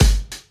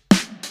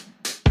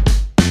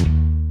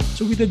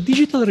So with the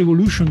digital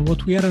revolution,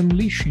 what we are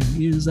unleashing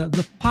is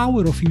the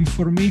power of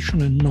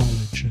information and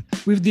knowledge.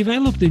 We've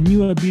developed a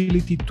new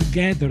ability to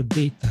gather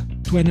data,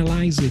 to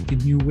analyze it in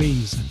new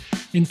ways,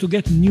 and to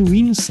get new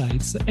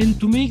insights, and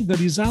to make the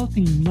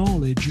resulting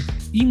knowledge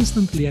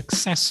instantly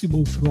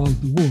accessible throughout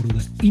the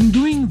world. In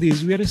doing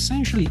this, we are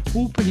essentially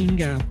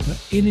opening up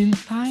an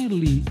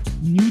entirely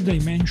new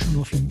dimension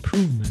of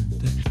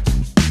improvement.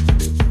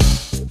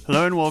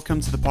 Hello and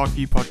welcome to the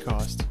Parkview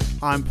podcast.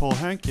 I'm Paul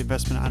Henk,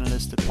 investment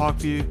analyst at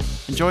Parkview,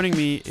 and joining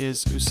me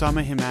is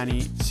Usama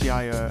Himani,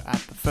 CIO at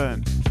the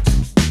firm.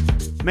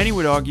 Many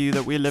would argue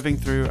that we're living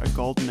through a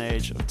golden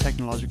age of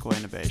technological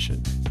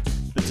innovation.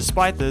 But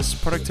despite this,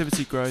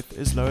 productivity growth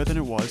is lower than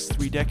it was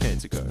 3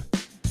 decades ago.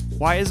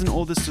 Why isn't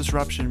all this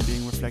disruption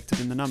being reflected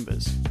in the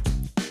numbers?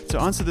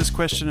 To answer this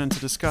question and to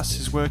discuss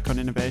his work on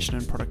innovation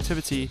and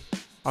productivity,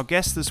 our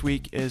guest this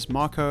week is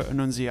Marco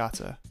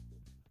Annunziata.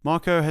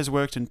 Marco has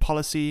worked in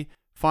policy,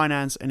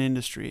 finance, and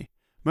industry,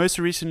 most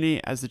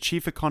recently as the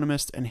chief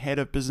economist and head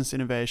of business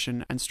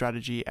innovation and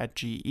strategy at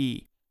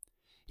GE.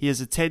 He is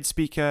a TED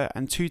speaker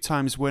and 2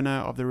 times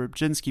winner of the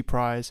Rybszynki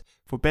Prize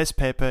for Best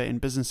Paper in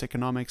Business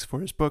Economics for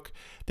his book,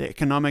 The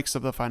Economics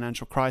of the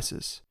Financial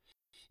Crisis.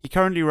 He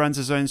currently runs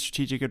his own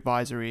strategic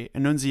advisory,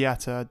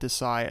 Annunziata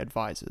Desai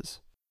Advisors.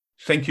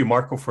 Thank you,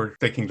 Marco, for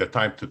taking the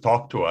time to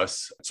talk to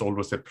us. It's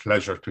always a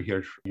pleasure to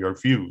hear your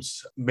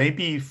views.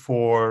 Maybe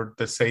for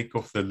the sake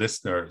of the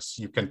listeners,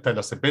 you can tell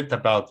us a bit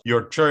about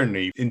your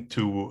journey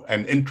into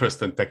an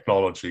interest in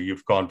technology.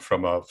 You've gone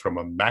from a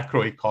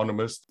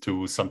macroeconomist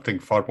to something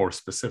far more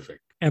specific.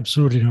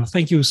 Absolutely. No.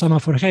 Thank you,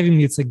 Usama, for having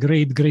me. It's a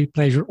great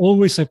pleasure.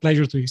 Always a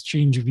pleasure to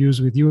exchange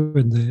views with you,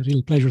 and a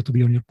real pleasure to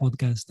be on your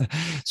podcast.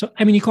 So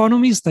I'm an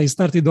economist. I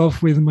started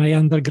off with my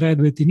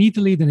undergraduate in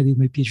Italy, then I did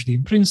my PhD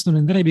in Princeton,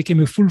 and then I became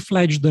a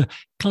full-fledged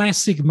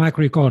classic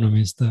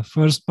macroeconomist. The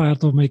first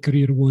part of my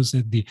career was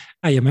at the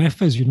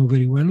IMF, as you know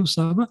very well,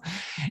 Usama.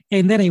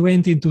 And then I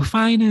went into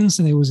finance,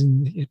 and I was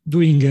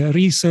doing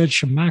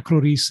research,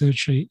 macro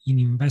research in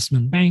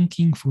investment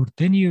banking for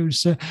 10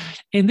 years.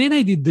 And then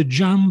I did the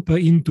jump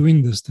into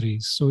industry.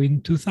 So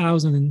in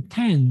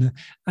 2010,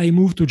 I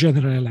moved to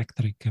General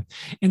Electric.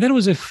 And that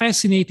was a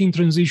fascinating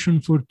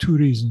transition for 2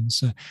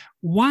 reasons.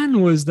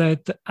 One was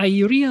that I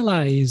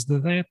realized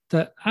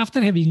that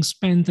after having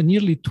spent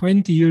nearly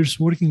 20 years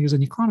working as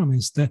an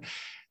economist, there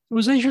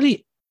was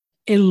actually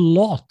a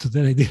lot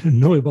that I didn't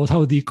know about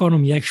how the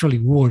economy actually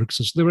works.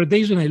 So there were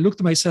days when I looked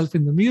at myself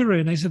in the mirror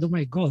and I said, oh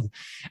my God,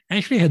 I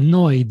actually had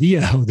no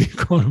idea how the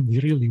economy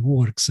really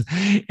works.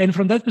 And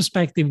from that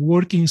perspective,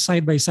 working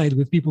side by side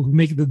with people who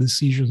make the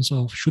decisions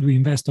of should we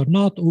invest or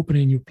not, open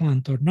a new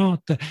plant or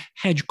not,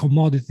 hedge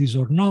commodities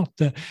or not,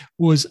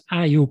 was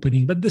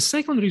eye-opening. But the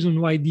second reason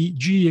why the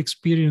GE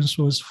experience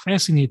was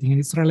fascinating,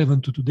 and it's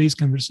relevant to today's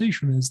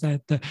conversation, is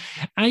that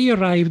I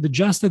arrived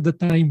just at the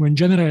time when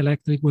General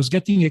Electric was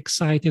getting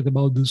excited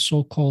about the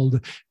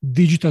so-called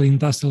digital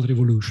industrial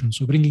revolution,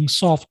 so bringing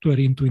software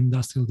into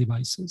industrial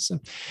devices.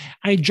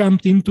 I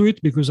jumped into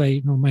it because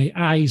my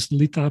eyes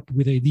lit up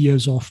with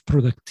ideas of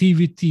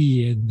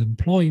productivity and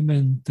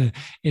employment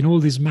and all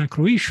these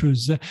macro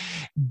issues,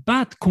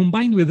 but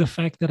combined with the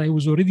fact that I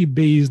was already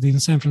based in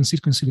San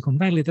Francisco and Silicon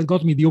Valley, that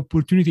got me the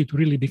opportunity to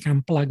really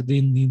become plugged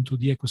into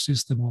the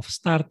ecosystem of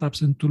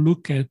startups and to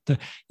look at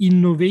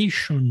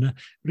innovation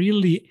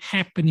really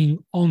happening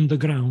on the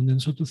ground.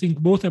 And so to think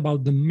both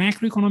about the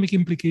macroeconomic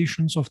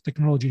implications of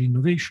technology and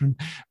innovation,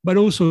 but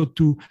also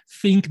to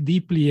think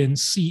deeply and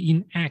see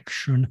in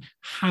action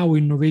how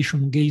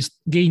innovation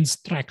gains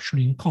traction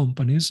in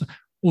companies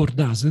or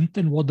doesn't,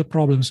 and what the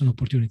problems and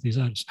opportunities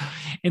are.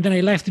 And then I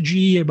left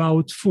GE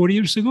about 4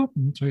 years ago.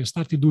 So I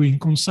started doing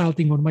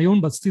consulting on my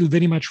own, but still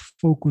very much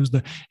focused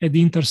at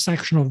the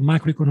intersection of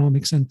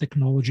macroeconomics and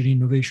technology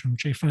and innovation,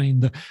 which I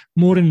find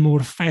more and more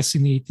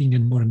fascinating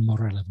and more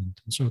relevant.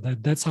 And so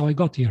that's how I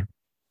got here.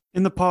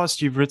 In the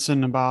past, you've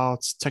written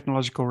about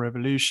technological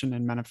revolution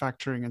in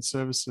manufacturing and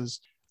services.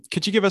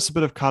 Could you give us a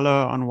bit of color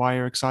on why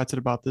you're excited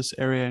about this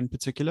area in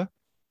particular?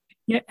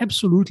 Yeah,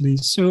 absolutely.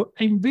 So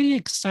I'm very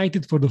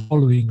excited for the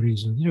following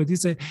reason.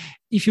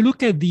 If you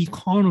look at the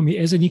economy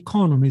as an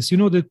economist,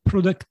 that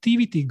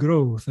productivity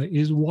growth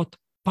is what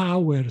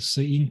powers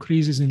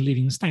increases in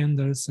living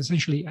standards.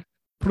 Essentially,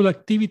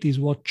 productivity is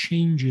what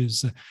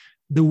changes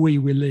the way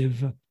we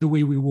live, the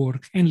way we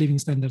work, and living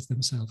standards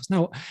themselves.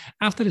 Now,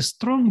 after a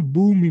strong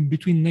boom in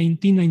between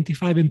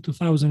 1995 and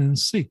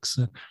 2006,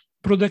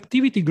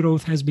 productivity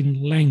growth has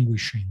been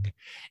languishing,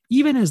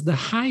 even as the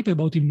hype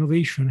about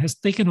innovation has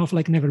taken off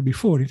like never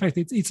before. In fact,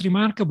 it's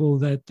remarkable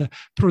that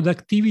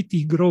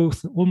productivity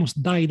growth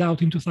almost died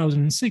out in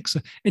 2006,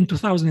 and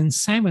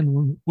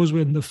 2007 was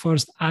when the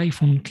first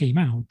iPhone came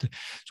out.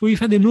 So we've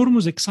had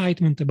enormous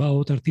excitement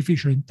about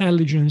artificial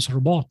intelligence,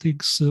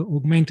 robotics,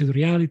 augmented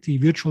reality,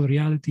 virtual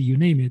reality, you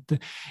name it.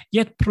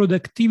 Yet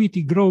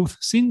productivity growth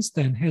since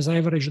then has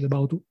averaged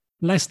about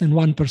less than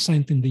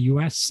 1% in the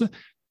US.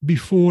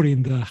 Before,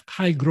 in the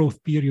high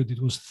growth period, it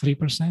was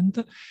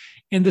 3%.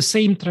 And the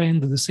same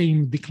trend, the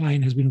same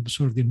decline has been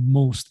observed in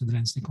most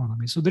advanced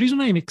economies. So the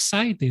reason I'm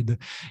excited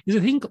is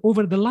I think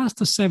over the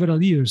last several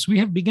years, we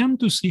have begun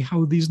to see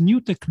how these new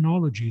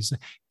technologies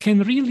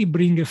can really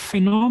bring a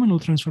phenomenal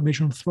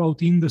transformation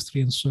throughout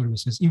industry and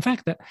services. In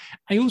fact,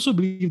 I also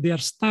believe they are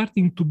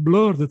starting to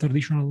blur the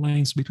traditional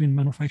lines between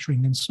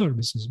manufacturing and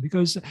services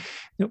because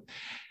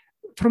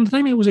from the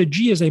time I was at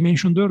G, as I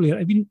mentioned earlier,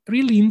 I've been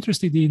really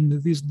interested in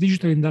this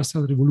digital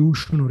industrial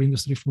revolution or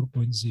Industry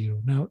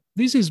 4.0. Now,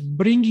 this is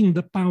bringing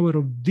the power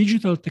of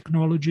digital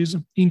technologies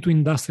into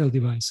industrial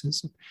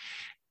devices.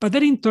 But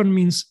that in turn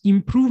means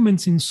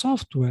improvements in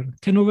software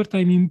can over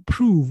time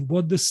improve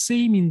what the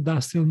same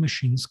industrial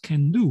machines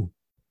can do,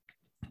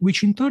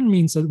 which in turn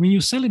means that when you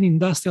sell an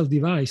industrial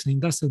device, an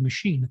industrial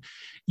machine,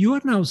 you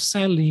are now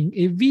selling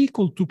a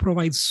vehicle to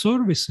provide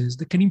services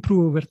that can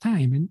improve over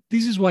time. And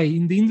this is why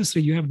in the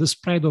industry, you have the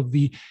spread of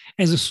the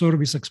as a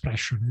service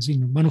expression, as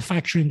in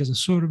manufacturing as a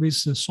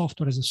service,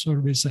 software as a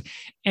service,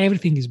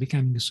 everything is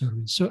becoming a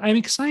service. So I'm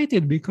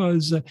excited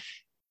because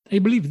I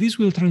believe this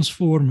will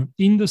transform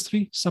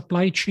industry,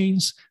 supply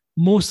chains,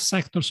 most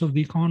sectors of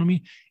the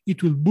economy.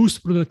 It will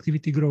boost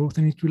productivity growth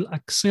and it will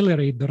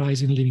accelerate the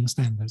rise in living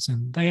standards.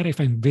 And that I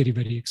find very,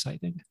 very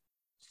exciting.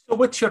 So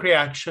what's your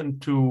reaction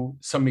to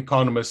some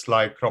economists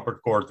like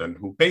Robert Gordon,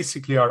 who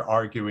basically are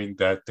arguing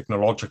that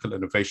technological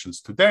innovations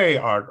today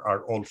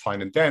are all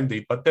fine and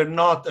dandy, but they're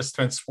not as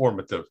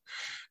transformative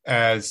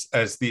as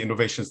the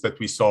innovations that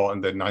we saw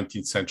in the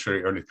 19th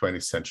century, early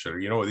 20th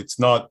century. It's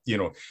not,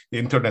 the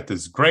internet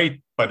is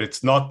great, but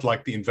it's not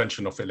like the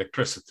invention of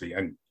electricity.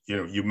 And,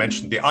 you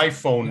mentioned the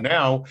iPhone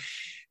now.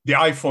 The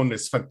iPhone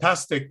is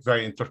fantastic,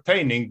 very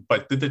entertaining,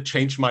 but did it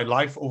change my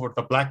life over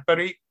the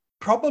BlackBerry?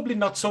 Probably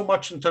not so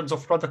much in terms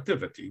of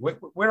productivity.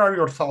 Where are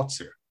your thoughts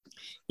here?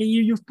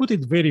 You've put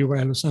it very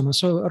well, Osama.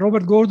 So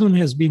Robert Gordon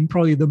has been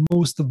probably the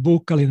most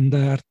vocal and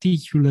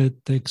articulate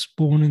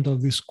exponent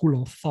of this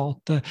school of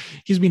thought.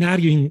 He's been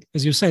arguing,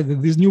 as you said,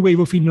 that this new wave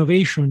of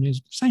innovation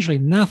is essentially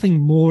nothing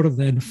more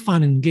than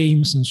fun and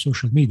games and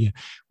social media,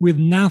 with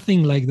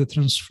nothing like the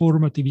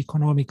transformative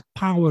economic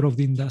power of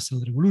the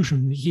Industrial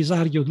Revolution. He's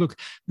argued, look,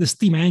 the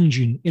steam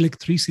engine,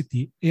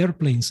 electricity,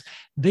 airplanes,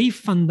 they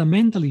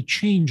fundamentally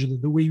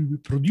changed the way we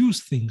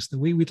produce things, the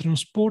way we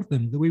transport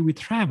them, the way we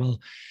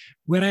travel.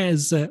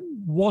 Whereas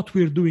what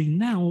we're doing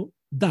now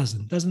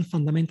doesn't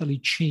fundamentally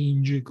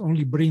change. It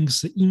only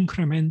brings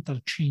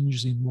incremental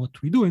changes in what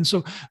we do. And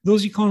so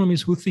those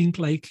economists who think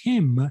like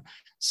him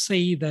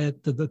say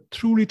that the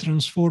truly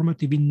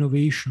transformative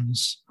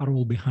innovations are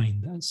all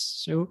behind us.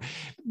 So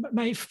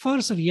my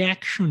first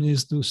reaction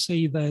is to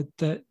say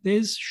that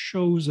this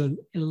shows a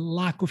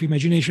lack of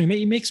imagination.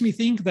 It makes me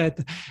think that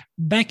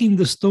back in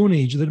the Stone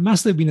Age, there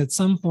must have been at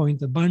some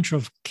point a bunch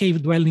of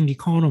cave-dwelling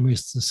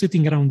economists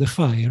sitting around the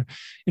fire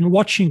and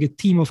watching a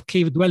team of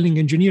cave-dwelling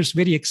engineers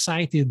very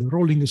excited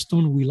rolling a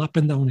stone wheel up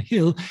and down a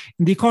hill.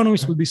 And the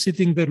economists would be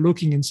sitting there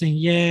looking and saying,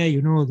 yeah,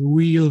 the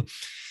wheel,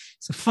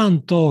 it's a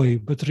fun toy,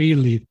 but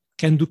really,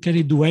 can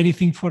it do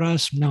anything for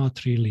us?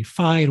 Not really.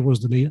 Fire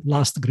was the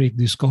last great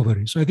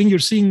discovery. So I think you're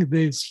seeing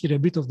this here, a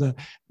bit of the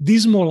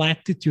dismal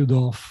attitude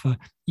of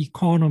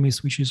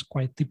economists, which is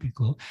quite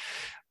typical.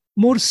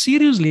 More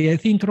seriously, I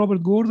think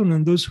Robert Gordon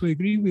and those who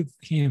agree with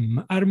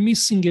him are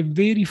missing a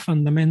very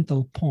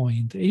fundamental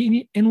point,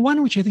 and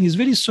one which I think is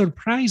very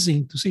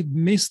surprising to see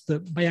missed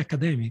by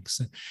academics.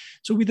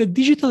 So with the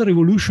digital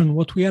revolution,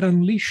 what we are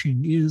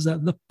unleashing is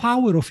the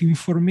power of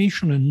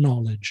information and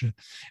knowledge.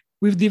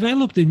 We've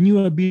developed a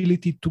new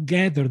ability to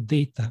gather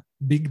data,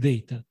 big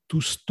data,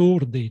 to store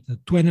data,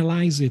 to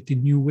analyze it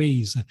in new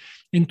ways,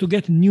 and to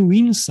get new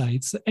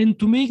insights, and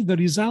to make the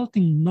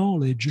resulting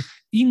knowledge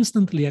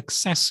instantly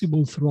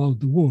accessible throughout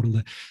the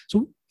world.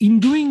 So in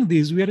doing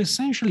this, we are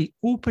essentially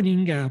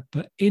opening up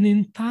an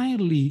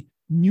entirely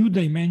new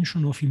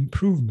dimension of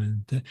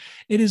improvement.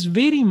 It is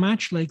very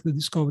much like the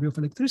discovery of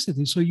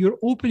electricity. So you're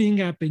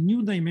opening up a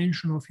new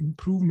dimension of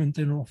improvement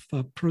and of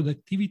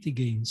productivity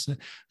gains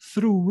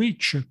through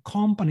which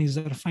companies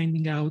are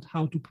finding out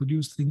how to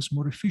produce things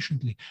more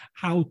efficiently,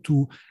 how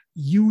to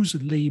use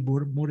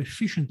labor more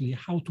efficiently,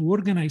 how to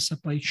organize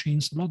supply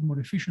chains a lot more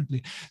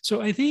efficiently. So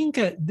I think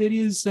there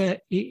is,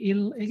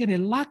 again, a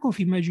lack of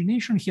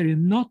imagination here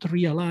in not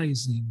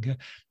realizing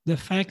the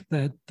fact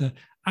that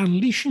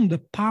unleashing the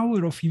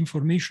power of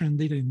information and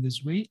data in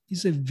this way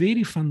is a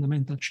very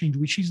fundamental change,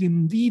 which is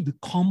indeed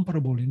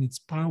comparable in its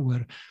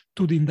power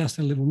to the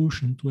Industrial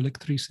Revolution, to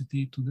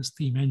electricity, to the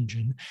steam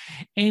engine.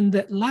 And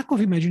the lack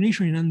of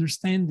imagination in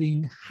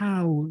understanding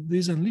how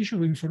this unleashing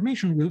of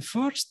information will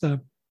first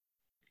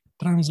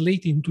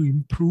translate into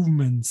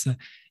improvements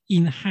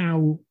in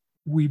how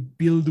we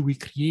build, we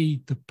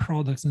create the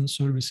products and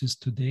services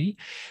today,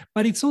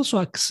 but it's also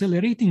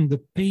accelerating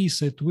the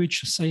pace at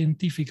which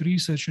scientific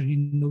research and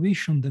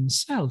innovation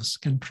themselves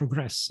can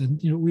progress. And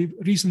we've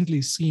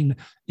recently seen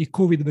a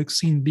COVID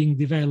vaccine being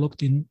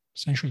developed in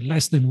essentially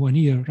less than 1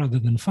 year rather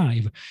than 5.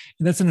 And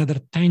that's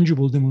another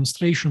tangible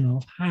demonstration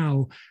of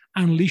how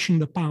unleashing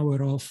the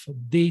power of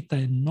data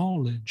and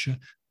knowledge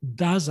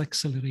does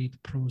accelerate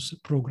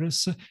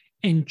progress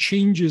and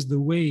changes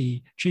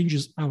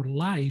our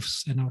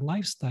lives and our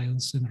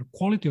lifestyles and our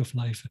quality of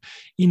life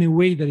in a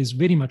way that is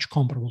very much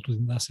comparable to the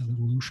Industrial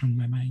Revolution in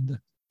my mind.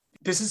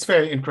 This is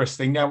very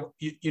interesting. Now,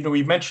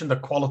 you mentioned the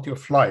quality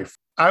of life.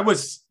 I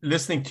was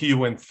listening to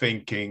you and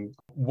thinking,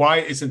 why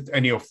isn't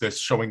any of this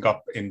showing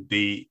up in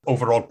the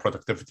overall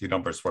productivity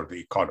numbers for the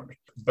economy?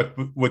 But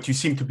what you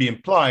seem to be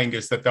implying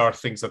is that there are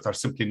things that are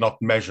simply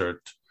not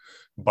measured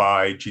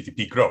by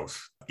GDP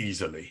growth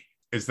easily.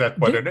 Is that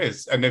what it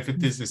is? And if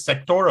it is a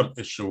sectoral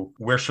issue,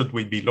 where should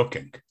we be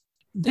looking?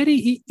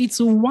 It's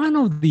one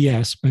of the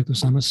aspects,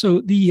 Osama.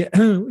 So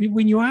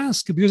when you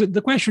ask, because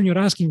the question you're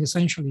asking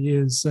essentially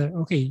is,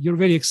 okay, you're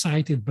very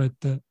excited, but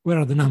where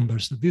are the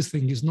numbers? This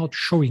thing is not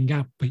showing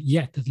up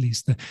yet, at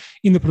least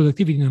in the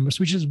productivity numbers,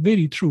 which is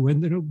very true.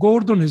 And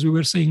Gordon, as we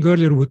were saying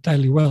earlier, would tell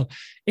you, well,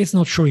 it's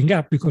not showing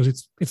up because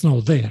it's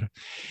not there.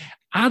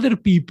 Other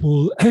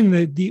people, and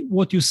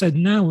what you said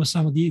now,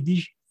 Osama,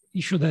 the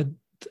issue that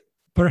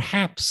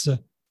perhaps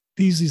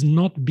this is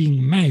not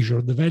being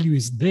measured, the value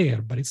is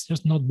there, but it's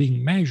just not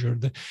being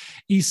measured,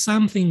 is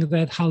something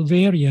that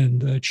Halverian,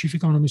 the chief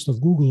economist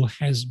of Google,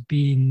 has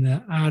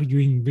been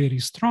arguing very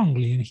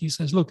strongly. And he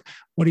says, look,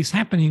 what is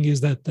happening is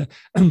that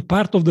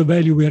part of the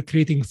value we are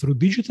creating through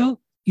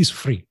digital is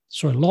free.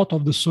 So a lot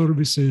of the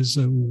services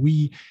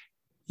we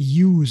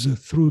use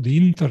through the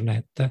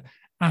internet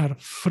are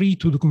free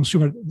to the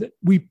consumer.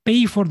 We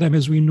pay for them,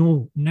 as we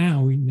know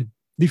now, in a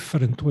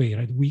different way,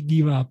 right? We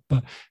give up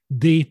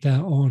data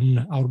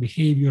on our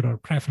behavior, our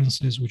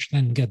preferences, which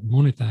then get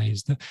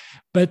monetized,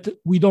 but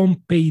we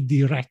don't pay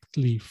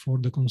directly for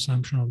the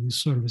consumption of these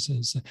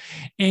services.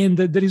 And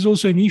there is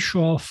also an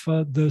issue of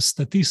the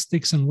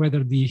statistics and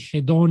whether the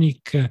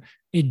hedonic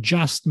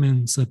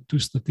adjustments to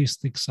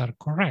statistics are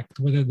correct,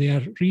 whether they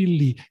are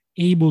really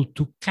able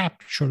to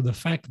capture the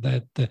fact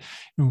that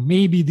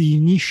maybe the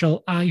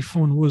initial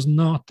iPhone was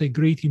not a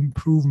great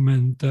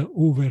improvement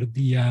over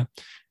the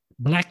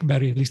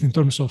BlackBerry, at least in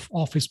terms of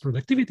office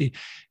productivity,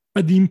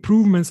 but the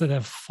improvements that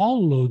have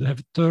followed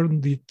have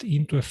turned it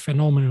into a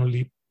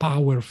phenomenally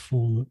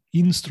powerful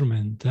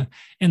instrument,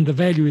 and the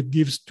value it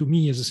gives to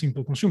me as a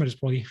simple consumer is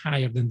probably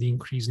higher than the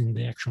increase in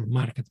the actual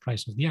market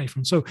price of the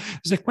iPhone. So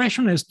there's a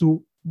question as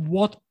to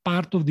what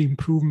part of the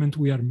improvement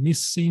we are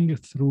missing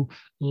through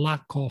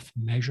lack of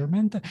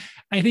measurement.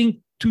 I think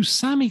to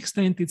some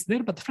extent it's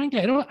there, but frankly,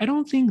 I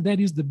don't think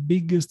that is the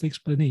biggest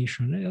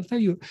explanation. I'll tell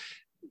you,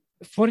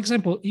 for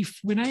example,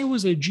 when I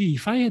was at GE,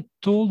 if I had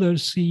told our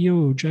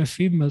CEO, Jeff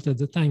Immelt, at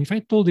the time, if I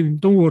told him,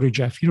 don't worry,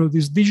 Jeff,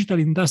 these digital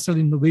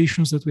industrial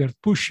innovations that we are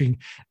pushing,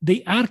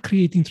 they are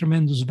creating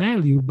tremendous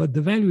value, but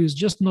the value is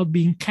just not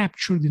being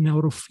captured in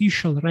our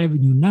official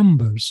revenue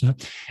numbers,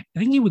 I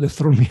think he would have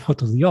thrown me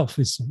out of the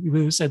office. He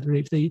would have said,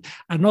 if they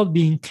are not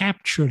being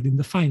captured in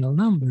the final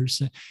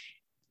numbers,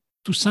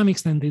 to some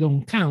extent, they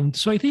don't count.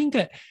 So I think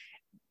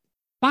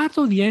part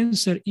of the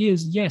answer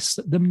is, yes,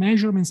 the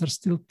measurements are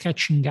still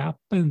catching up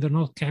and they're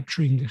not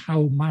capturing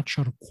how much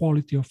our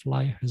quality of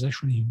life has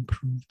actually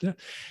improved.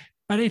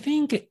 But I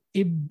think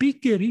a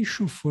bigger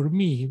issue for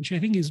me, which I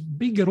think is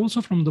bigger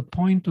also from the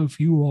point of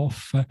view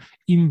of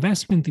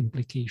investment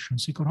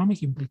implications,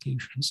 economic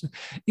implications,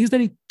 is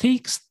that it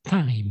takes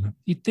time.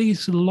 It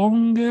takes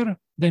longer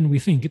than we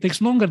think. It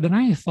takes longer than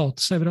I thought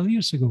several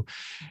years ago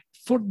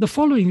for the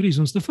following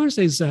reasons. The first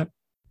is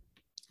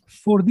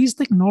for these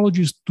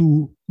technologies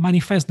to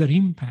manifest their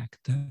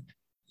impact,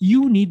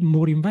 you need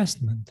more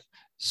investment.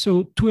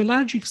 So to a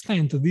large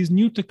extent, these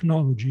new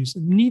technologies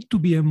need to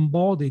be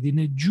embodied in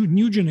a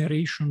new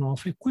generation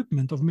of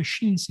equipment, of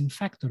machines in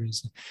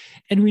factories.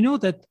 And we know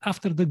that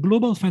after the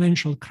global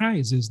financial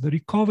crisis, the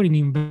recovery in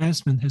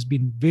investment has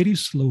been very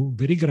slow,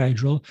 very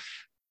gradual,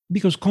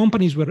 because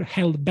companies were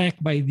held back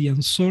by the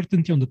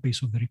uncertainty on the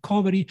pace of the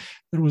recovery.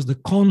 There was the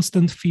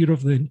constant fear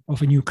of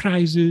a new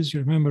crisis.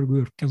 You remember we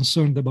were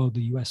concerned about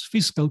the US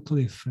fiscal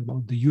cliff,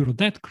 about the Euro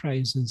debt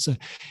crisis.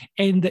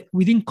 And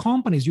within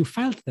companies, you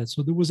felt that.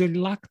 So there was a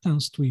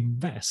reluctance to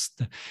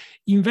invest.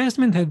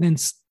 Investment had then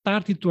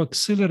started to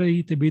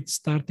accelerate a bit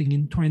starting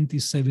in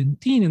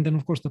 2017. And then,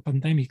 of course, the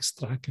pandemic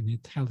struck and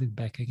it held it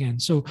back again.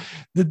 So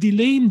the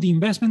delay in the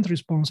investment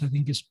response, I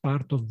think, is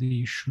part of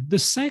the issue. The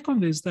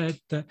second is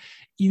that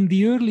in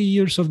the early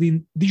years of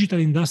the digital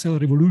industrial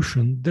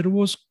revolution, there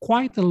was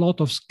quite a lot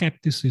of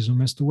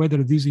skepticism as to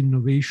whether these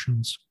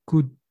innovations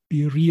could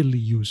be really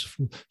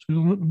useful. So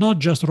not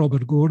just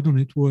Robert Gordon,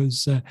 it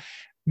was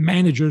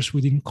managers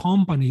within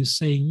companies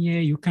saying, yeah,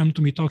 you come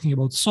to me talking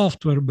about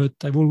software, but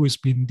I've always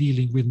been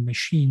dealing with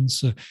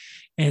machines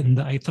and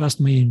I trust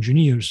my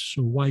engineers.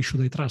 So why should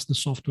I trust the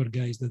software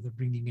guys that are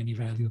bringing any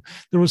value?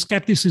 There was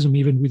skepticism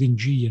even within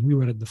GE, and we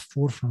were at the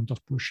forefront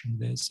of pushing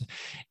this.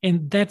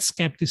 And that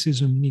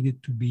skepticism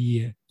needed to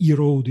be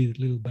eroded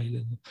little by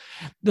little.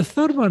 The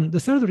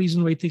third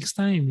reason why it takes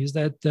time is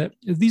that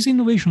these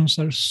innovations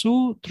are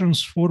so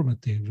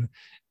transformative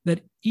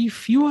that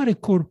if you are a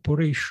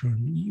corporation,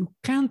 you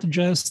can't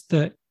just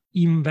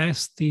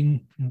invest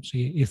in,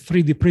 say, a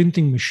 3D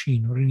printing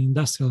machine or an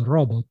industrial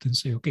robot and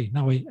say, okay,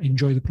 now I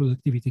enjoy the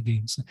productivity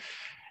gains.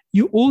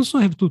 you also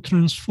have to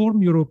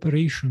transform your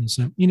operations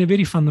in a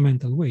very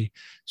fundamental way.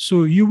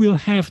 So you will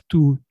have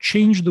to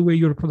change the way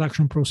your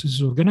production process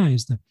is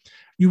organized.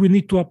 You will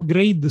need to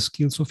upgrade the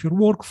skills of your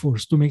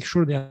workforce to make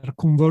sure they are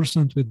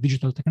conversant with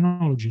digital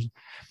technologies.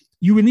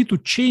 You will need to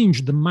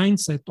change the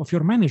mindset of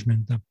your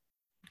management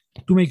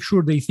to make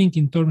sure they think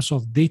in terms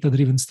of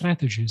data-driven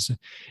strategies.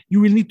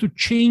 You will need to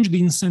change the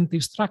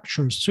incentive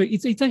structures. So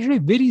it's actually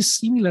very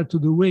similar to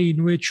the way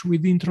in which,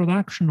 with the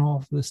introduction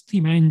of the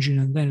steam engine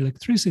and then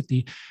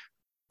electricity,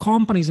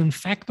 companies and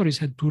factories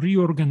had to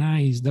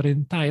reorganize their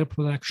entire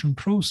production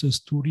process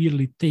to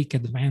really take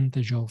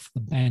advantage of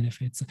the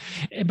benefits.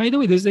 And by the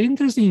way, there's an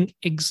interesting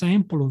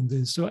example on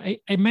this. So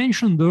I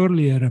mentioned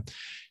earlier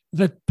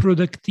that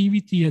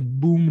productivity had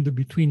boomed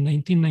between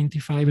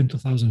 1995 and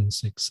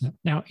 2006.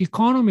 Now,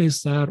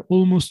 economists are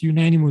almost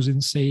unanimous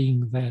in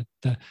saying that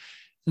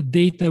the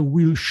data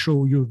will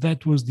show you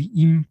that was the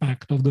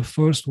impact of the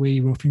first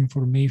wave of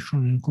information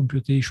and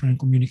computation and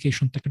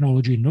communication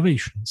technology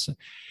innovations.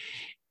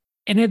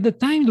 And at the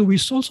time, though, we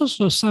also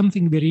saw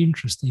something very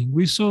interesting.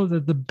 We saw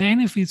that the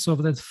benefits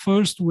of that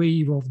first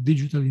wave of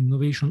digital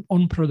innovation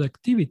on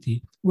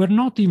productivity were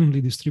not evenly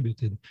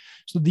distributed.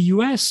 So the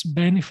US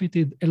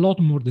benefited a lot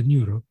more than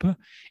Europe.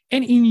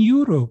 And in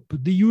Europe,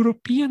 the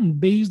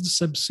European-based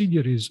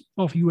subsidiaries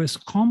of US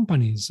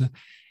companies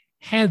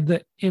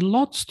had a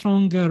lot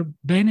stronger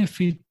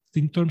benefit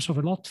in terms of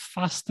a lot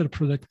faster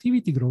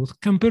productivity growth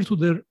compared to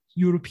their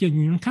European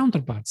Union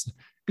counterparts,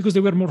 because they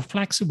were more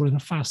flexible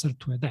and faster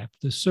to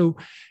adapt. So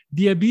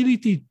the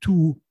ability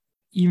to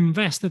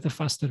invest at a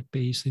faster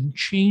pace and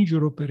change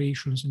your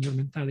operations and your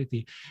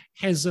mentality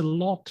has a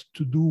lot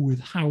to do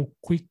with how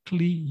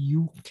quickly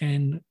you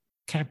can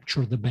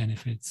capture the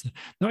benefits.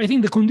 Now, I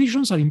think the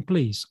conditions are in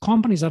place.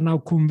 Companies are now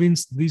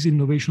convinced these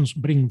innovations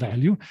bring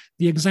value.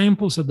 The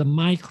examples at the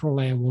micro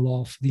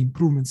level of the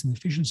improvements in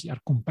efficiency are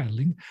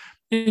compelling.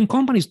 And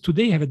companies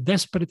today have a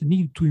desperate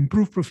need to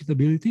improve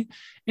profitability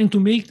and to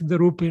make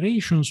their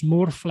operations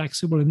more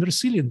flexible and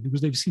resilient, because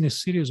they've seen a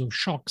series of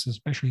shocks,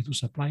 especially to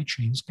supply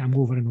chains, come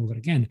over and over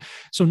again.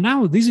 So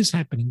now this is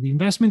happening. The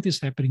investment is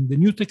happening. The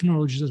new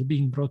technologies are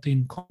being brought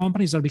in.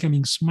 Companies are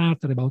becoming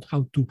smarter about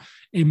how to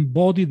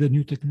embody the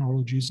new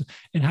technologies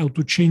and how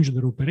to change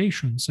their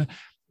operations,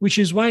 which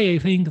is why I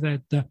think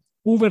that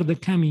over the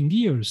coming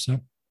years,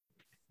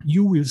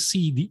 you will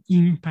see the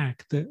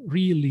impact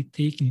really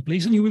taking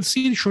place, and you will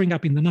see it showing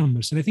up in the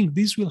numbers. And I think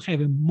this will have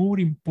a more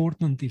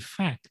important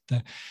effect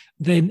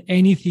than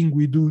anything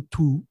we do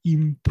to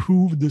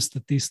improve the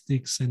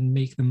statistics and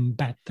make them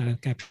better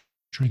at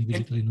capturing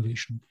digital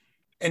innovation.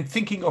 And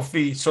thinking of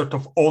the sort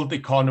of old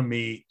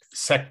economy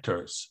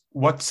sectors,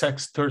 what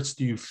sectors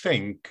do you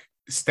think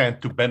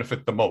stand to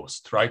benefit the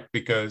most, right?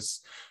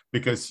 Because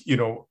you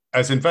know,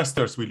 as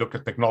investors, we look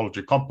at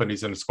technology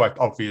companies, and it's quite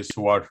obvious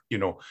who are, you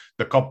know,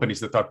 the companies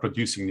that are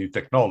producing new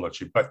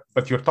technology.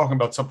 But you're talking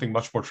about something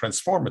much more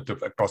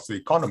transformative across the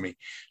economy.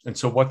 And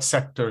so, what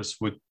sectors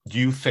do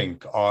you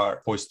think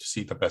are poised to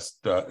see the best,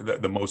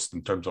 the most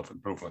in terms of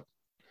improvement?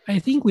 I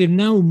think we're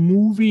now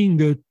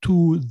moving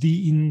to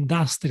the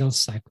industrial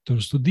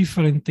sectors, to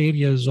different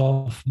areas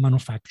of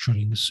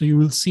manufacturing. So you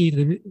will see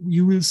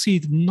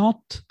it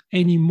not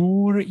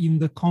anymore in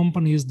the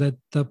companies that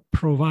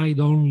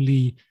provide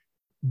only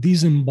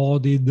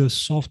disembodied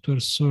software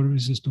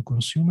services to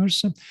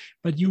consumers,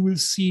 but you will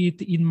see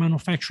it in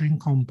manufacturing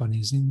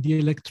companies. In the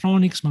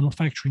electronics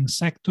manufacturing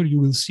sector, you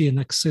will see an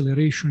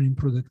acceleration in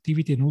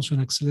productivity and also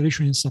an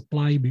acceleration in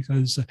supply,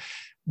 because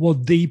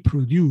what they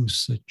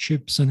produce,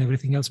 chips and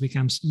everything else,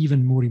 becomes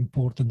even more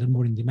important and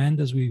more in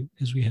demand, as we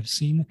have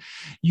seen.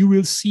 You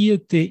will see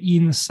it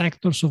in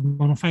sectors of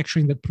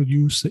manufacturing that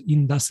produce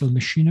industrial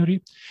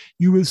machinery.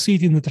 You will see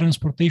it in the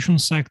transportation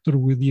sector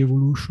with the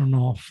evolution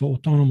of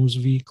autonomous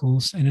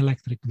vehicles and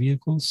electric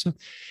vehicles.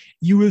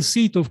 You will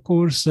see it, of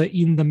course,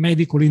 in the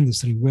medical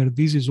industry, where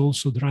this is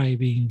also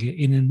driving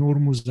an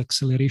enormous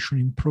acceleration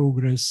in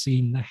progress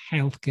in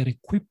healthcare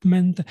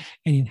equipment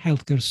and in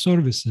healthcare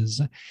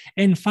services.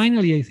 And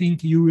finally, I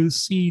think you will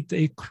see it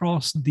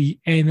across the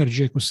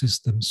energy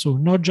ecosystem. So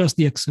not just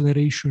the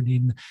acceleration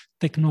in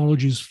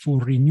technologies for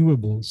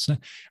renewables,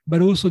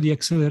 but also the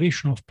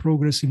acceleration of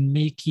progress in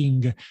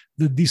making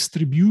the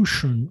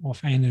distribution of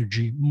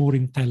energy more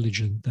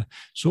intelligent.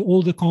 So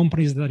all the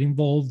companies that are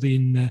involved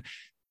in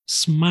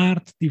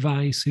smart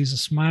devices,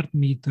 smart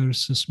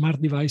meters,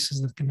 smart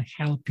devices that can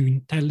help you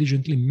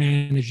intelligently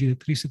manage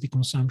electricity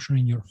consumption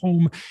in your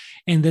home,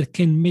 and that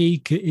can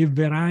make a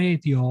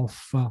variety of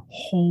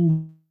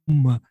home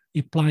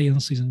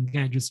appliances and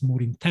gadgets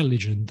more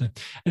intelligent.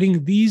 I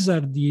think these are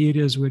the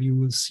areas where you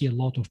will see a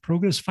lot of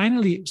progress.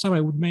 Finally, so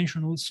I would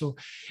mention also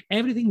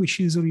everything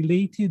which is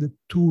related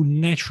to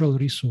natural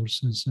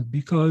resources,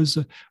 because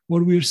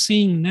what we're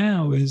seeing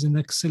now is an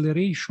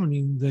acceleration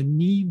in the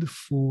need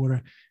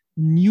for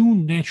new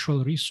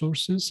natural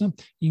resources,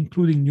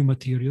 including new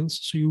materials.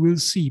 So you will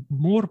see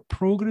more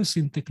progress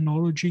in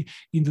technology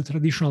in the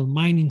traditional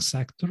mining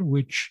sector,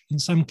 which in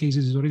some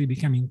cases is already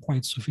becoming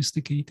quite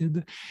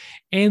sophisticated,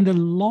 and a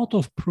lot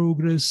of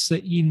progress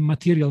in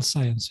material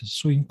sciences.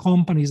 So in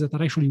companies that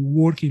are actually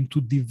working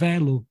to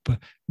develop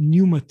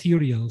new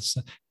materials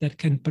that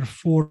can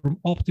perform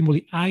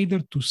optimally, either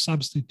to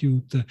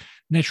substitute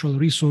natural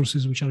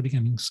resources which are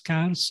becoming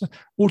scarce,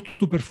 or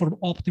to perform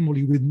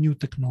optimally with new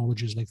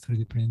technologies like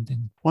 3D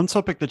printing. One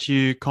topic that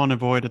you can't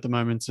avoid at the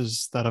moment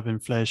is that of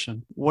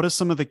inflation. What are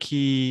some of the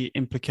key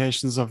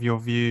implications of your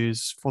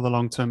views for the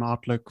long-term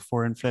outlook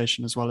for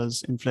inflation, as well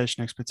as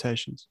inflation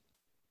expectations?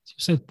 As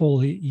you said,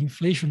 Paul,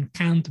 inflation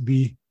can't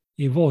be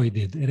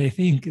avoided. And I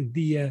think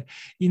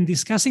in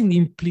discussing the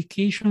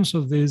implications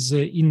of this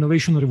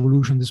innovation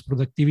revolution, this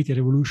productivity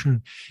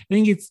revolution, I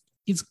think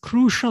it's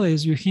crucial,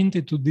 as you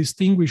hinted, to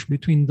distinguish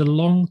between the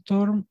long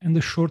term and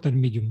the short and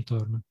medium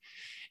term.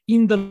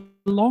 In the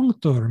long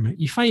term,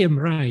 if I am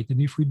right,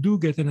 and if we do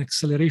get an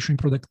acceleration in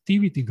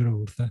productivity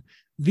growth,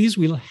 this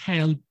will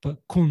help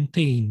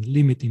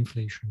limit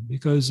inflation,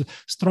 because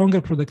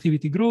stronger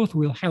productivity growth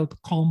will help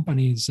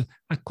companies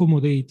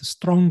accommodate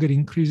stronger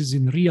increases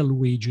in real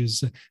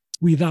wages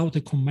without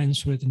a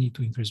commensurate need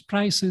to increase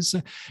prices.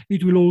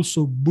 It will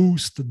also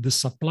boost the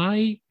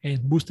supply,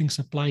 and boosting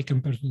supply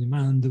compared to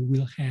demand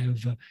will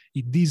have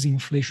a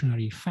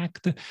disinflationary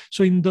effect.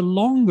 So in the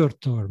longer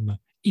term,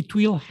 it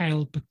will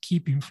help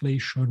keep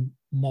inflation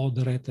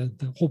moderate at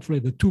hopefully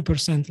the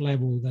 2%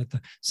 level that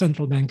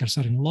central bankers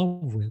are in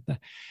love with.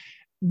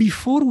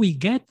 Before we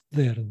get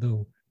there,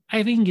 though,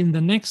 I think in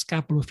the next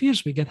couple of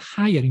years, we get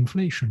higher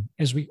inflation,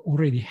 as we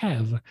already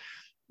have,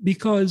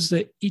 because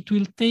it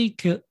will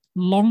take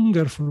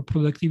longer for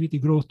productivity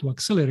growth to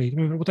accelerate.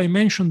 Remember, what I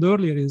mentioned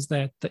earlier is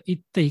that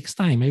it takes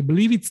time. I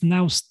believe it's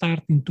now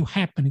starting to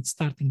happen. It's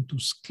starting to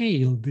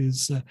scale,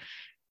 this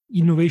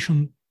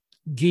innovation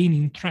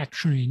gaining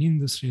traction in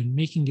industry and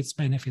making its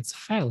benefits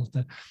felt,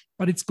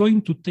 but it's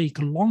going to take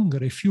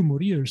longer, a few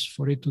more years,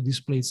 for it to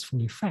display its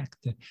full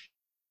effect.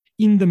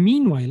 In the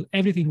meanwhile,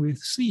 everything we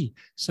see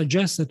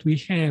suggests that we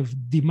have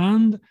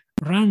demand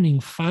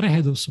running far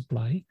ahead of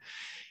supply.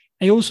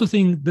 I also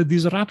think the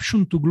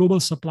disruption to global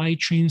supply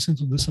chains and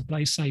to the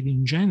supply side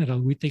in general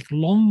will take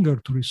longer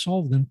to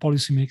resolve than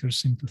policymakers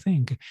seem to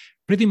think.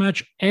 Pretty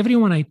much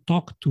everyone I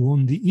talk to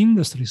on the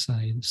industry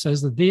side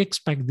says that they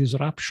expect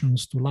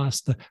disruptions to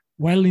last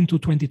well into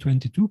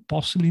 2022,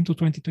 possibly into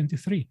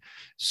 2023.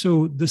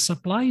 So the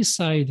supply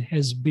side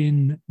has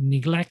been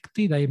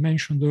neglected. I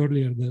mentioned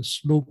earlier the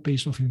slow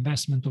pace of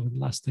investment over the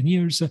last 10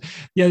 years.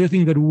 The other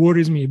thing that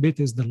worries me a bit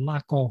is the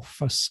lack of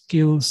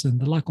skills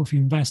and the lack of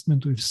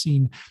investment we've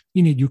seen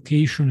in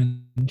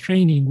education and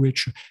training,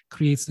 which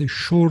creates a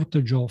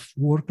shortage of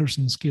workers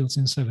and skills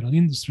in several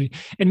industries.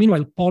 And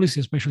meanwhile, policy,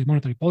 especially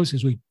monetary policy,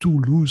 is way too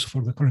loose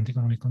for the current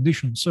economic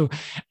conditions. So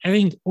I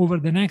think over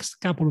the next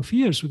couple of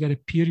years, we get a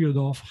period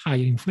of higher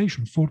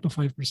inflation, 4 to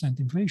 5%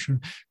 inflation,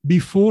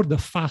 before the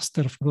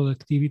faster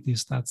productivity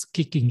starts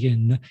kicking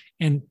in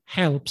and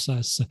helps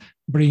us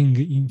bring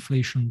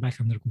inflation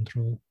back under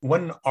control.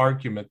 One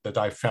argument that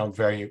I found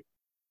very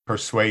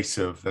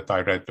persuasive that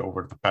I read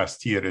over the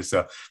past year is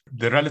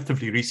the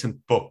relatively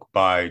recent book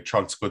by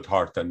Charles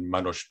Goodhart and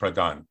Manoj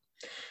Pradhan,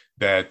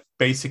 that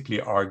basically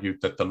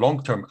argued that the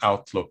long-term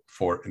outlook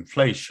for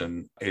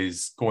inflation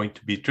is going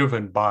to be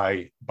driven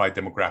by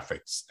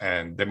demographics.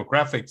 And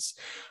demographics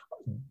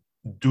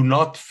do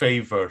not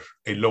favor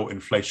a low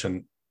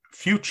inflation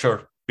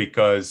future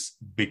because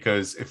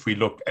if we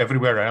look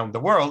everywhere around the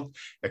world,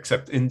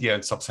 except India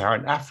and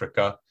sub-Saharan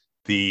Africa,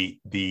 the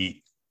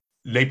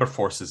labor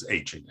force is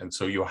aging. And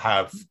so you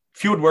have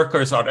fewer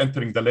workers are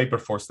entering the labor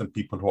force than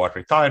people who are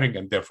retiring.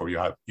 And therefore you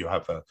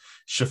have a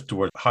shift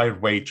toward higher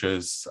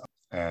wages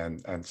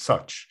and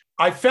such.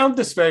 I found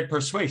this very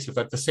persuasive.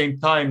 At the same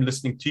time,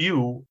 listening to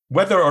you,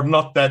 whether or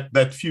not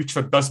that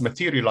future does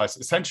materialize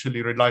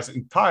essentially relies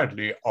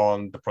entirely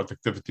on the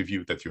productivity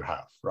view that you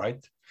have,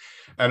 right?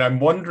 And I'm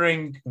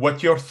wondering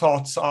what your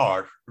thoughts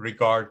are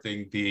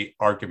regarding the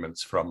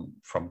arguments from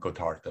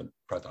Goodhart and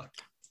Pradhan.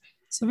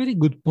 It's a very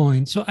good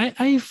point. So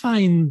I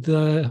find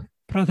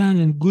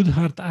Pradhan and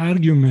Goodhart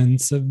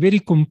arguments very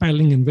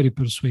compelling and very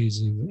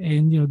persuasive.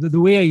 And the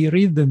way I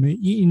read them,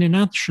 in a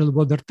nutshell,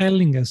 what they're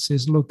telling us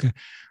is, look,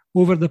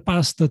 over the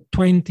past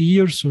 20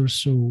 years or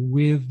so,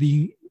 with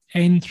the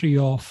entry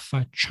of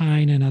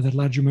China and other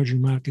large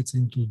emerging markets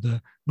into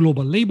the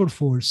global labor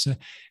force,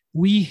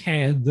 we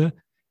had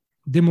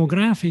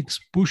demographics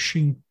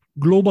pushing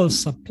global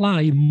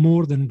supply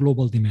more than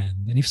global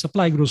demand. And if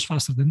supply grows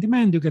faster than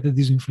demand, you get a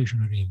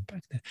disinflationary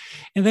impact.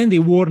 And then they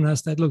warn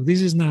us that, look,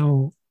 this is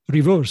now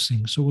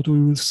reversing. So what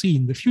we will see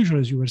in the future,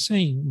 as you were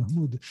saying,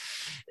 Mahmoud,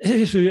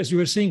 as you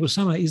were saying,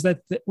 Osama, is that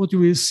what you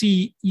will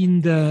see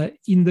in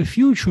the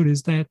future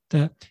is that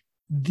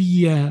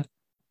the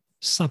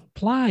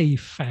supply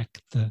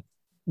effect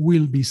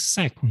will be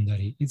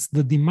secondary. It's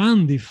the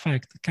demand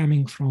effect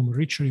coming from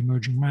richer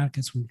emerging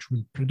markets which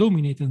will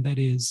predominate, and that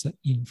is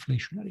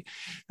inflationary.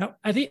 Now,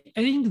 I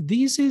think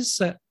this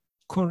is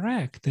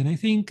correct. And I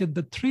think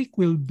the trick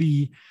will be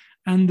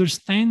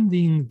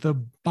understanding the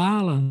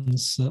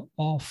balance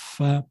of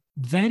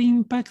that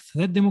impact,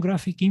 that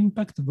demographic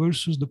impact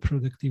versus the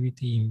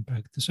productivity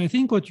impact. So I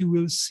think what you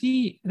will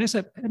see, let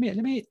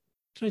me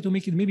try to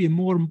make it maybe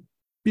a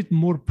bit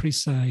more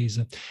precise.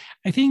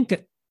 I think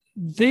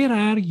their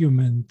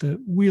argument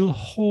will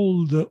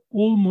hold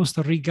almost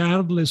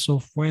regardless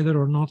of whether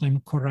or not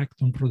I'm correct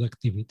on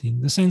productivity, in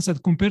the sense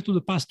that compared to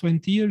the past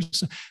 20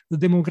 years,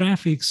 the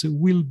demographics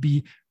will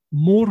be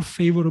more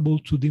favorable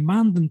to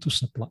demand than to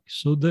supply.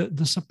 So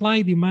the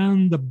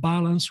supply-demand, the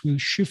balance will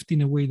shift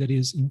in a way that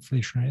is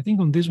inflationary. I think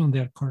on this one,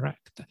 they are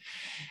correct.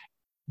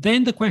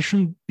 Then the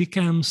question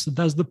becomes,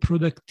 does the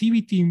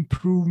productivity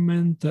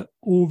improvement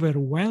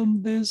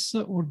overwhelm this,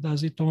 or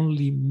does it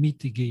only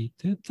mitigate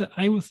it?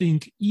 I would think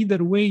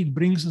either way, it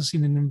brings us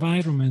in an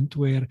environment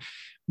where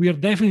we are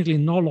definitely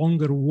no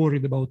longer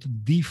worried about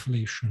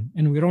deflation,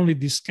 and we're only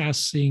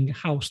discussing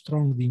how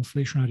strong the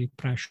inflationary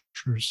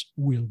pressures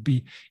will be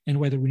and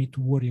whether we need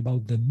to worry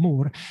about them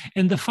more.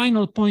 And the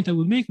final point I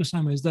will make,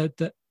 Usama, is that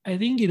I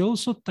think it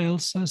also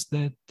tells us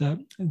that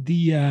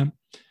the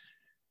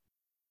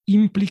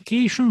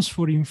implications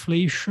for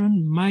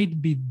inflation might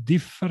be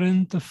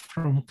different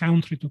from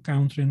country to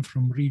country and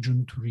from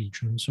region to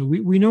region. So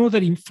we know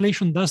that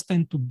inflation does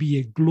tend to be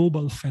a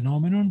global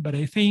phenomenon, but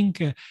I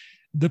think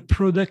the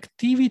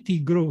productivity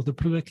growth, the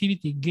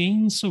productivity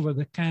gains over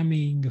the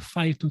coming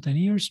 5 to 10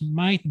 years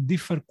might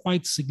differ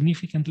quite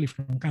significantly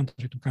from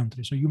country to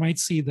country. So you might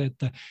see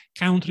that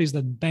countries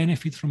that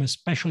benefit from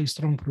especially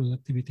strong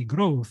productivity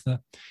growth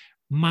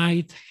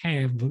might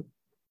have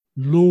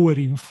lower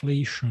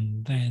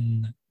inflation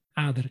than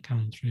other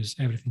countries,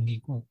 everything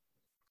equal.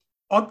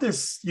 On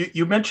this,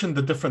 you mentioned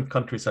the different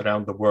countries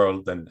around the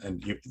world and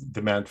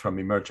demand from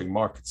emerging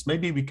markets.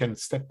 Maybe we can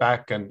step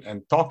back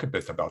and talk a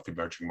bit about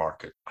emerging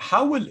markets.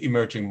 How will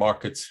emerging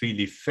markets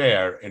really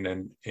fare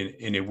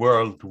in a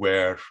world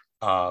where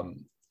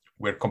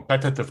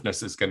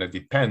competitiveness is going to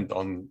depend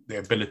on the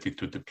ability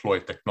to deploy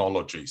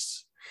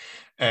technologies?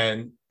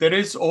 And there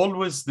is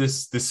always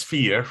this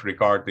fear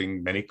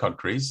regarding many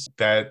countries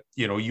that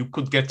you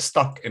could get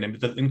stuck in a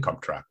middle income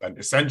trap, and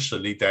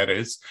essentially that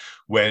is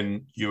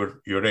when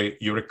you're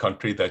a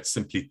country that's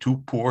simply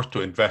too poor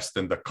to invest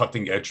in the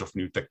cutting edge of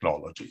new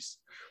technologies,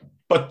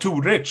 but too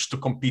rich to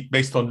compete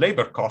based on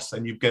labor costs,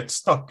 and you get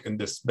stuck in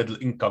this middle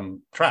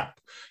income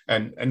trap.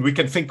 And we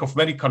can think of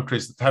many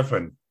countries that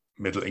haven't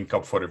middle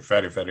income for a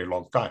very, very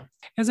long time.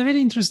 That's a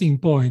very interesting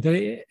point.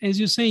 As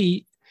you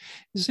say,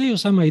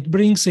 Osama, it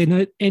brings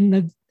an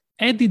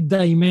added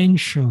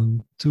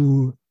dimension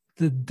to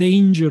the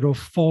danger of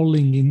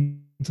falling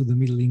into the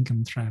middle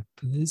income trap.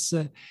 This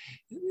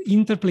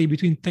interplay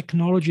between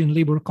technology and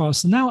labor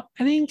costs. Now,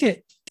 I think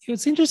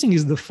what's interesting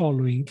is the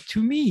following.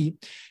 To me,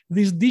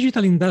 this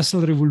digital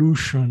industrial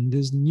revolution,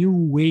 this new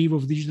wave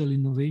of digital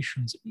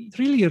innovations, it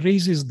really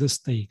raises the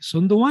stakes.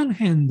 On the one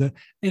hand,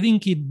 I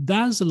think it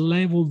does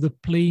level the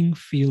playing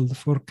field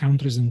for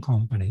countries and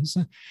companies.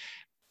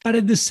 But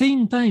at the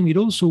same time, it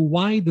also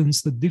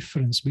widens the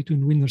difference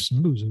between winners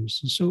and losers.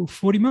 So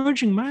for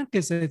emerging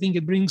markets, I think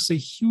it brings a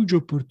huge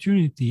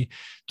opportunity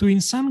to,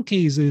 in some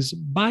cases,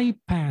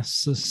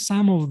 bypass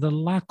some of the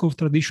lack of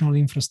traditional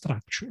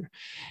infrastructure.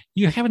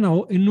 You have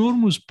now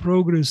enormous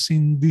progress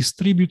in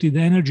distributed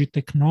energy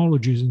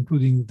technologies,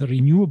 including the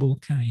renewable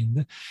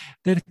kind,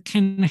 that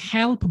can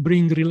help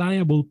bring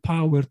reliable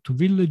power to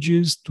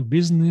villages, to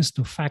business,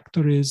 to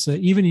factories,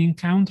 even in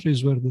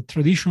countries where the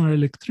traditional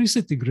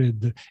electricity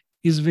grid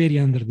is very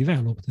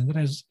underdeveloped, and that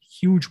has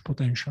huge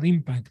potential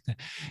impact.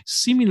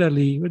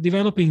 Similarly, we're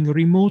developing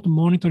remote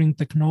monitoring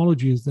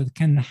technologies that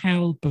can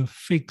help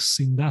fix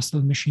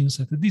industrial machines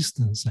at a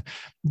distance,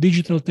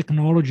 digital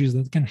technologies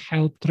that can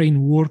help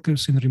train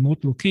workers in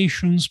remote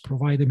locations,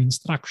 provide them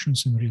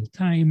instructions in real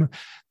time.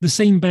 The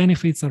same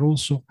benefits are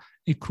also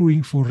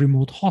accruing for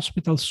remote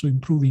hospitals, so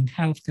improving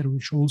healthcare,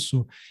 which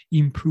also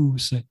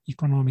improves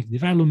economic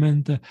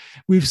development.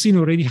 We've seen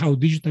already how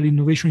digital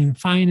innovation in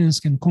finance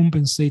can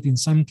compensate in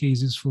some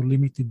cases for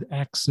limited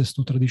access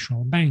to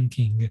traditional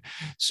banking.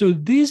 So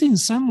this in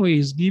some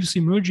ways gives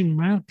emerging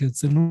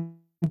markets an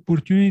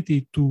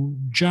opportunity to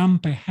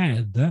jump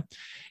ahead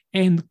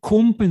and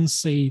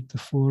compensate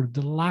for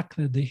the lack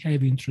that they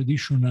have in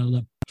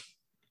traditional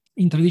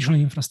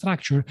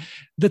infrastructure.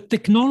 The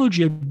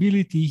technology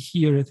ability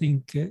here, I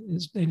think,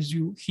 as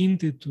you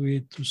hinted to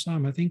it, to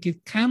some, I think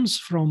it comes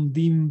from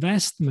the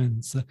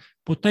investments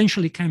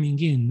potentially coming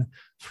in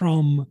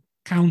from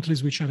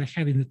countries which are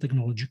ahead in the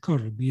technology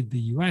curve, be it the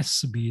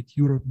US, be it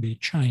Europe, be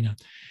it China.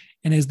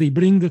 And as they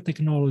bring the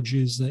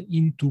technologies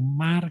into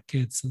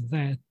markets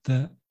that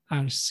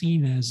are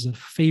seen as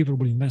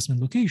favorable investment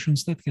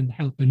locations, that can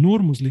help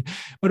enormously.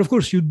 But of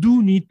course, you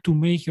do need to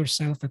make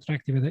yourself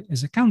attractive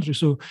as a country.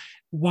 So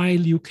while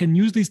you can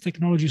use these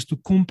technologies to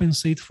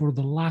compensate for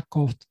the lack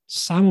of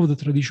some of the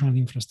traditional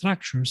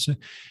infrastructures,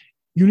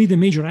 you need a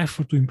major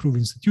effort to improve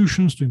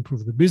institutions, to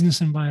improve the business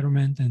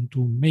environment, and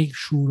to make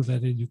sure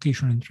that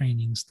education and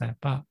training step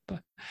up.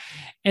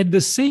 At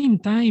the same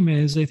time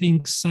as I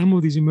think some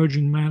of these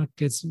emerging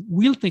markets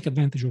will take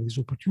advantage of these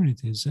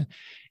opportunities,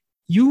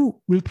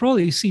 you will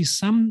probably see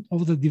some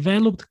of the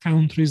developed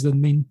countries that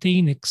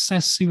maintain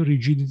excessive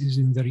rigidities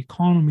in their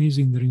economies,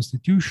 in their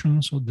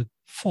institutions, or that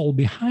fall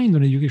behind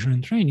on education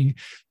and training.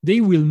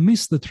 They will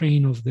miss the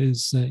train of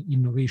this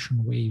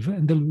innovation wave,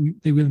 and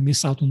they will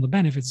miss out on the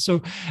benefits. So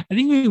I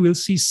think we will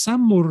see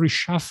some more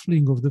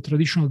reshuffling of the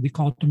traditional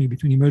dichotomy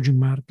between emerging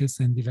markets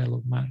and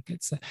developed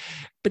markets.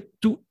 But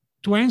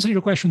to answer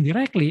your question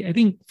directly, I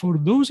think for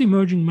those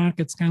emerging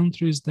markets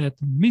countries that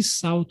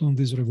miss out on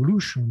this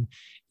revolution,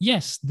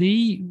 yes,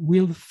 they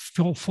will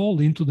fall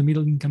into the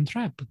middle income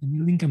trap. The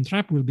middle income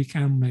trap will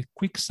become a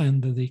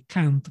quicksand that they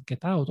can't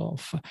get out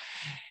of.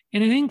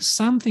 And I think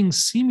something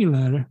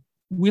similar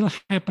will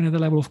happen at the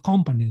level of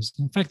companies.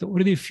 In fact,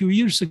 already a few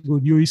years ago,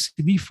 the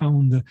OECD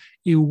found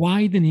a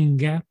widening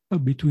gap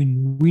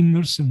between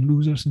winners and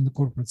losers in the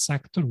corporate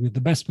sector, with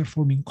the best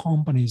performing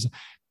companies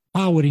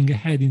powering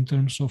ahead in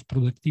terms of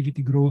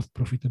productivity growth,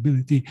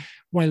 profitability,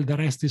 while the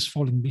rest is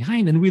falling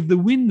behind. And with the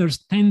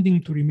winners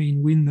tending to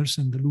remain winners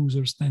and the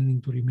losers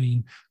tending to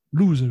remain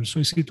losers. So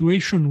a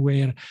situation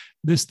where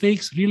the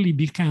stakes really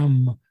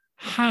become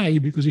high,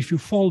 because if you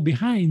fall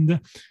behind,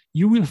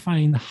 you will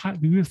find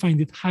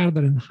it harder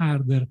and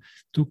harder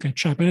to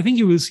catch up. And I think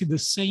you will see the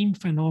same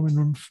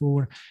phenomenon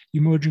for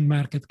emerging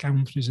market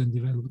countries and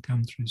developed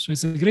countries. So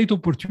it's a great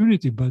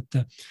opportunity, but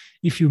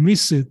if you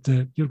miss it,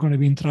 you're going to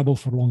be in trouble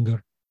for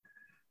longer.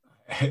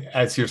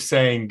 As you're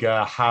saying,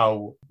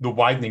 how the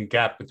widening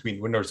gap between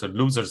winners and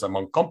losers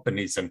among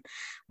companies, and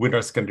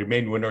winners can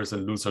remain winners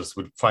and losers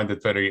would find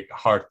it very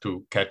hard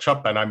to catch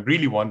up. And I'm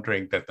really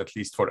wondering that, at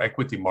least for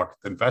equity market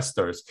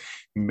investors,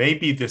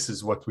 maybe this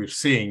is what we're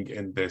seeing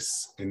in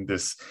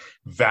this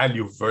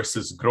value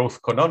versus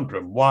growth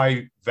conundrum.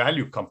 Why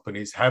value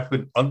companies have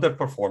been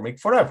underperforming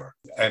forever,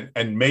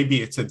 and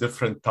maybe it's a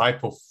different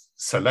type of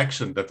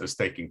selection that is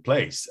taking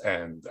place,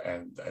 and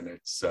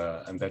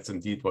that's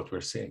indeed what we're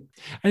seeing.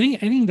 I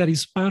think that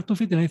is part of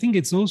it, and I think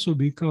it's also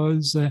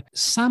because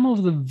some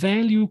of the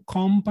value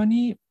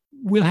company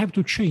will have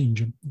to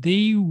change.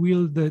 There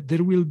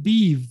will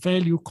be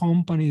value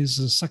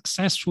companies,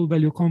 successful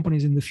value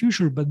companies in the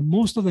future, but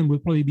most of them will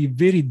probably be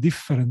very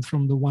different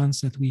from the ones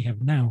that we have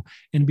now.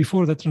 And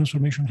before that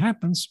transformation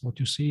happens,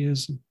 what you see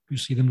is you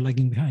see them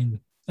lagging behind.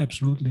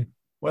 Absolutely.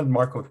 Well,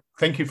 Marco,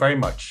 thank you very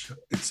much.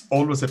 It's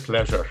always a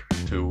pleasure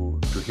to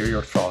hear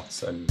your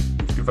thoughts, and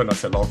you've given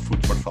us a lot of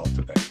food for thought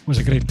today. It was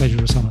a great pleasure,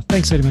 Osama.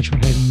 Thanks very much for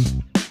having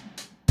me.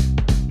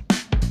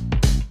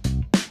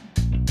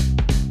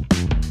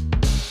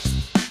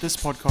 This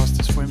podcast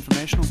is for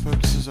informational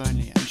purposes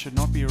only and should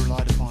not be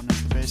relied upon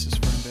as the basis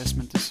for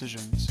investment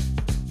decisions.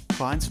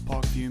 Clients of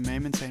Parkview may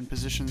maintain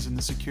positions in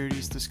the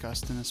securities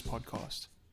discussed in this podcast.